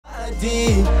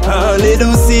A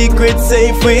little secret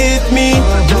safe with me.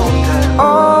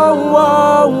 Oh,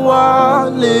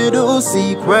 little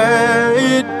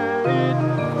secret.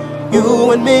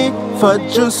 You and me for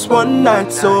just one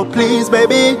night. So please,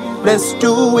 baby, let's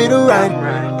do it right.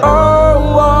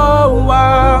 Oh,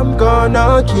 I'm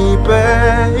gonna keep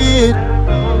it.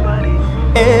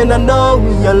 And I know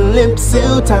your lips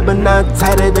still tight, but not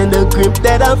tighter than the grip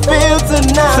that I feel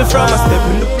tonight. So from a step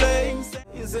in the place,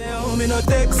 you say, oh, me no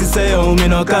text, you say, oh, me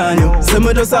no call you. So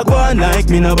me just a go on like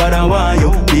me no bother want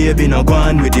you. Baby no go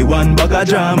on with the one bag of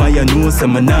drama. You know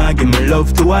some me nah give me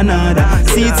love to another.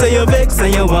 See it say you vex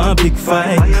and you want big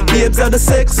fight. Babes are the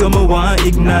sex so me want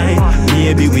ignite.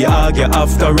 Maybe we argue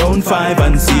after round 5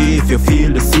 and see if you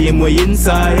feel the same way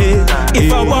inside.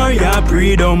 If I want you,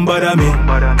 breathe don't bother me.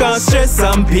 Cause stress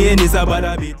and pain is a bad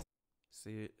habit.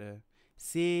 See it there.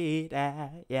 See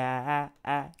that, yeah,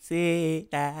 see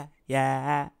that,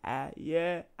 yeah,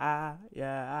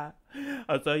 yeah.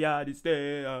 I saw ya this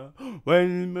day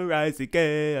when me rise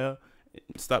again.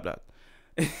 Stop that.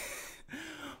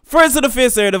 First to the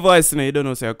face here, the voice me. You don't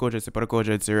know say a kogency, but a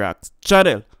kogency reacts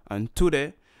channel. And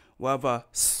today we have a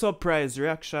surprise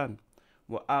reaction.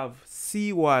 We have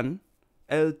C1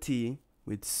 LT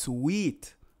with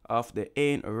Sweet off the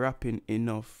Ain't Rapping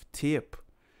Enough tape.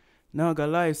 Now,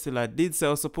 gonna lie, still I did say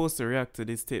I was supposed to react to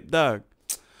this tape, dog.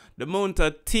 The amount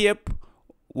of tape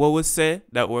what we say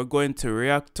that we're going to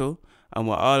react to, and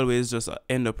we'll always just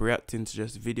end up reacting to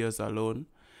just videos alone.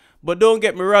 But don't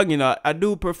get me wrong, you know, I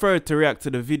do prefer to react to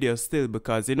the video still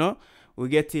because, you know, we're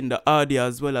getting the audio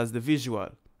as well as the visual.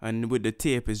 And with the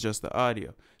tape, it's just the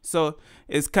audio. So,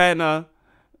 it's kind of,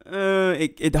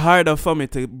 it's harder for me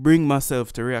to bring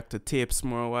myself to react to tapes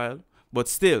more a while. But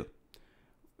still,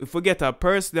 if we get a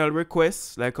personal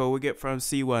request, like how we get from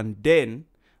C1, then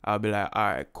I'll be like,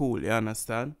 alright, cool, you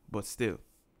understand? But still.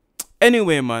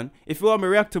 Anyway, man, if you want me to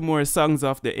react to more songs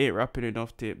off the Ain't Rapping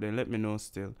Enough tape, then let me know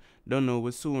still. Don't know,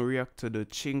 we'll soon react to the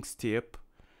Chinks tape.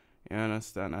 You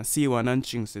understand? I C1 and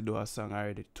Chinks they do a song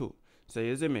already too. So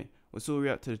you see me? We'll soon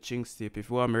react to the Chinks tape.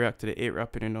 If you want me to react to the Ain't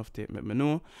Rapping Enough tape, let me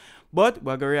know. But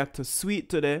we're going to react to Sweet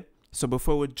today. So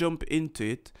before we jump into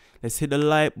it, let's hit the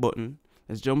like button.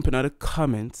 Let's jump into the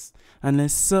comments and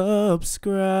let's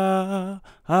subscribe.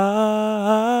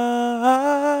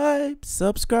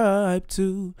 Subscribe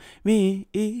to me.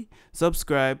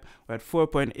 Subscribe. We're at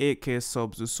 4.8k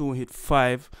subs. We'll soon hit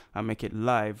 5 and make it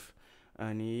live.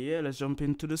 And yeah, let's jump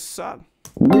into the song.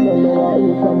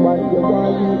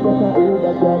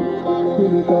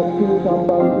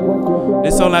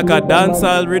 This sound like a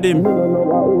dancehall rhythm.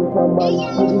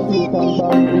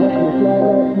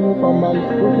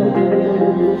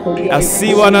 I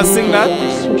see wanna sing that.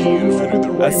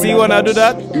 I see wanna do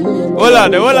that. Hold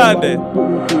on there.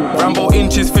 Rambo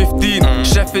inches 15.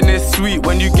 Chefing is sweet.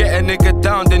 When you get a nigga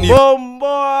down, then you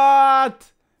bombard.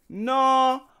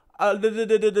 No. Let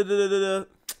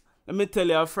me tell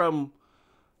you, I'm from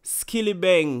Skilly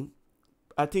Bang.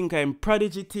 I think I'm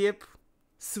Prodigy tape.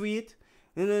 Sweet.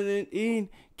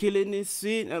 Killing is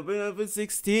sweet. I've been up for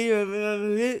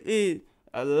 16.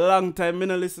 A long time I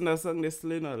don't listen to a song this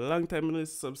lane. A long time I don't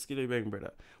listen to some Skilly Bang,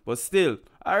 brother. But still,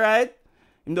 alright.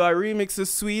 You know, a remix is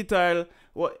sweet or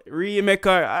what remake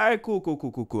or alright, cool.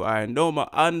 Alright, now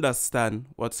I understand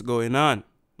what's going on.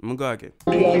 I'm going to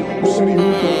go again.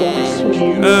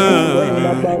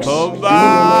 Come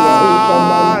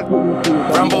back.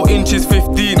 Rambo inches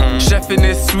 15. Chefing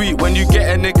is sweet. When you get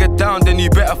a nigga down, then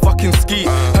you better fucking ski.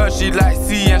 Heard she like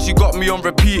C and she got me on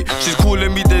repeat. She's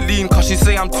calling me the lean cause she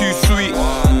say I'm too sweet.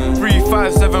 3,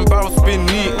 5, 7 barrel spin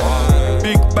neat.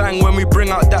 Big bang when we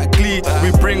bring out that glee.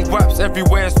 We bring waps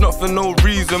everywhere, it's not for no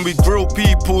reason. We grill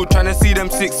people, trying to see them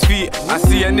 6 feet. I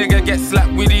see a nigga get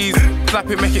slapped with ease.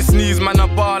 Slap it, make it sneeze, man a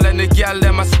ball and the gal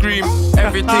them I scream.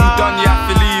 Everything done, you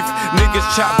have to leave.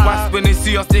 Niggas chat fast when they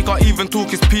see us, they can't even talk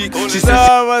his peak. She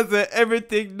said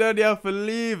everything done, you have to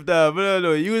leave that. But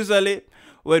no, usually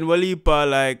when Walipa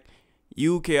like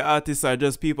UK artists are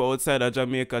just people outside of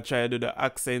Jamaica try to do the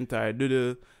accent or do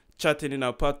the chatting in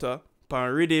a patter,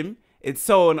 pan rhythm. It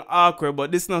sound awkward,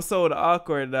 but this not sound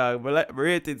awkward, dog. But like,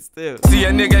 rate it still. See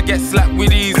a nigga get slapped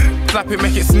with ease. Slap it,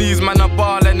 make it sneeze, man a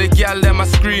ball and the gal them I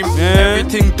scream.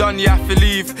 Everything done, you have to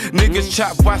leave. Niggas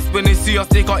chat fast when they see us,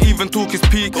 they can't even talk his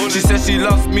peak. She said she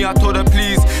loves me, I told her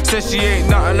please. Said she ain't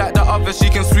nothing like the others, she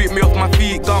can sweep me off my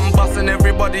feet. Gun busting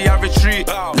everybody, I retreat.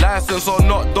 License or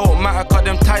not, don't matter, cause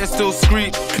them tires still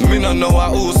screech. Me no know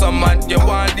I owe some man, you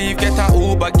wanna leave, get that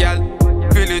Uber gal.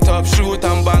 Fill it up, shoot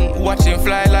and bang. Watch him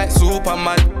fly like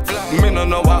Superman. Me no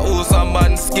know what who's a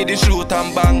man. Skiddy shoot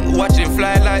and bang. Watch him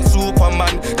fly like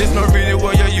Superman. This not really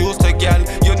what you used to, gal.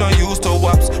 You don't used to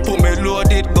waps. Put me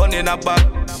loaded gun in a bag.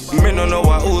 Me no know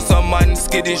what who's a man.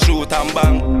 Skiddy shoot and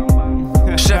bang.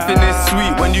 Chefing is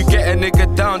sweet. When you get a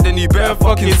nigga down, then you better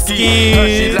fucking ski. Her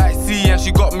she like C and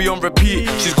she got me on repeat.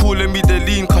 She's calling me the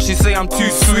lean cause she say I'm too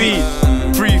sweet.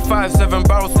 3, 5, 7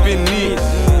 barrel spin neat.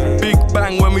 Big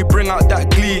bang when we bring out that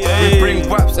glee. We bring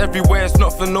waps everywhere, it's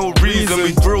not for no reason.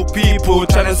 We grill people,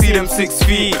 tryna see them 6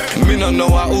 feet. Me no know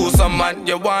how awesome man.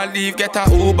 You want leave, get a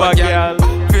Uber, girl.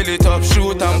 Fill it up,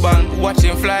 shoot and bang. Watch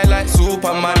him fly like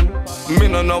Superman. Me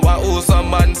no know how awesome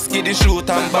man. Skiddy shoot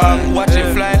and bang. Watch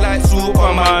him fly like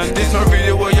Superman. This not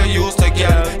really what you used to,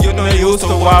 girl. You know you used to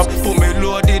wap. Put me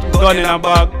loaded gun in a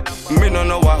bag. Me no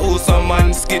know how awesome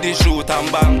man. Skiddy shoot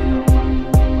and bang.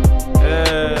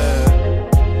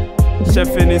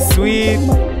 Chefing is sweet.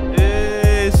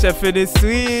 Chefing is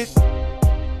sweet.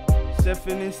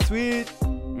 Chefing is sweet.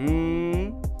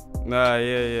 Nah,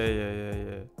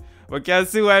 yeah. But can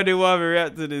see why they want me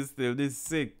react to this still. This is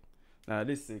sick. Nah,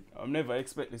 this is sick. I'll never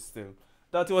expect this still.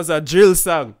 That was a drill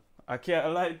song. I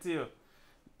can't lie to you.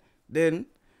 Then,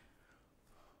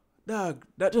 dog,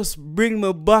 that just bring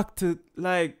me back to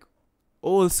like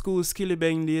old school Skilly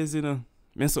Bang days, you know.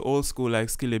 I say old school like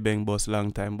Skilly Bang boss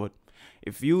long time, but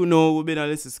if you know we've been a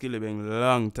listen to Skilly Bang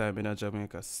long time in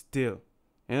Jamaica still.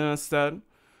 You understand?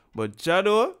 But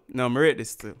Jado, no, I rate this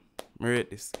still. I rate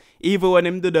this. Even when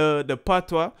him do the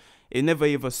patois, it never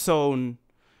even sound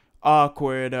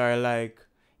awkward or like,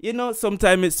 you know,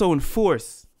 sometimes it sound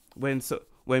forced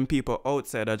when people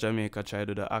outside of Jamaica try to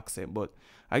do the accent. But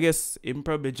I guess him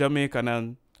probably Jamaican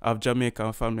and have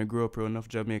Jamaican family, grew up around enough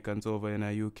Jamaicans over in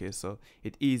the UK, so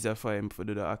it's easier for him to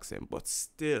do the accent. But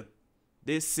still,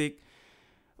 this sick.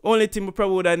 Only thing we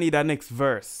probably would need a next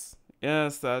verse. You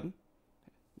understand?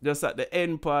 Just at the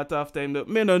end part after him,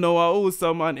 me don't know how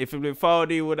awesome man. If him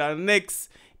found it with the next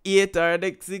 8 or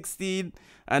next 16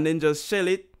 and then just shell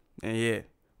it, and yeah.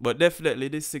 But definitely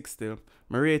this 6 still.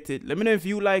 I rate it. Let me know if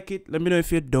you like it. Let me know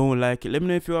if you don't like it. Let me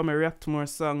know if you want me to react to more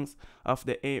songs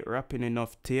after ain't rapping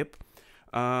enough tape.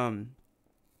 Or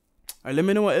let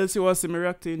me know what else you want to see me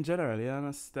react to in general, you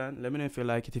understand? Let me know if you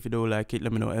like it, if you don't like it,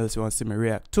 let me know what else you want to see me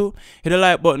react to. Hit the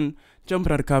like button, jump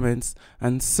in the comments,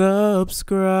 and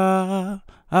subscribe.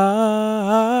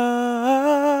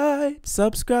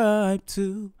 Subscribe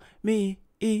to me.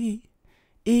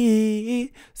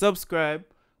 Subscribe.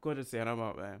 Go to see and I'm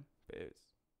out, man. Peace.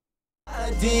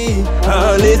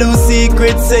 A little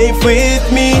secret safe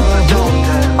with me.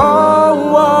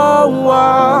 Oh,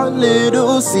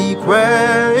 little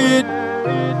secret.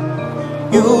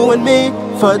 You and me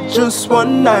for just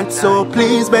one night. So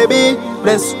please, baby,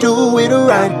 let's do it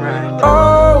right.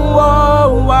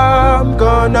 Oh, I'm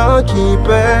gonna keep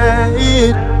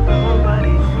it.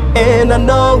 And I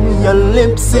know your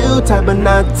lips still tight, but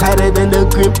not tighter than the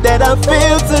grip that I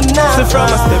feel tonight. So from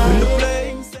a step in the place.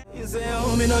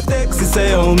 Me no text, you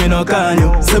say oh me no call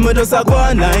you. Say me just a go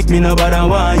on like me no bother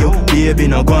want you. Baby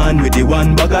no go on with the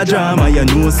one bag of drama. You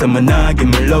know say me nah give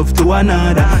me love to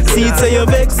another. See it say you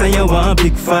vex and you want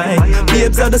big fight.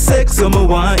 Babes are the sex so me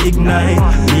want ignite.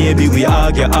 Maybe we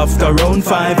argue after round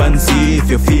 5 and see if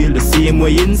you feel the same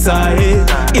way inside.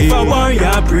 If I want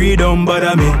you breathe don't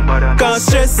bother me, cause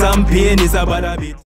stress and pain is a bother bit.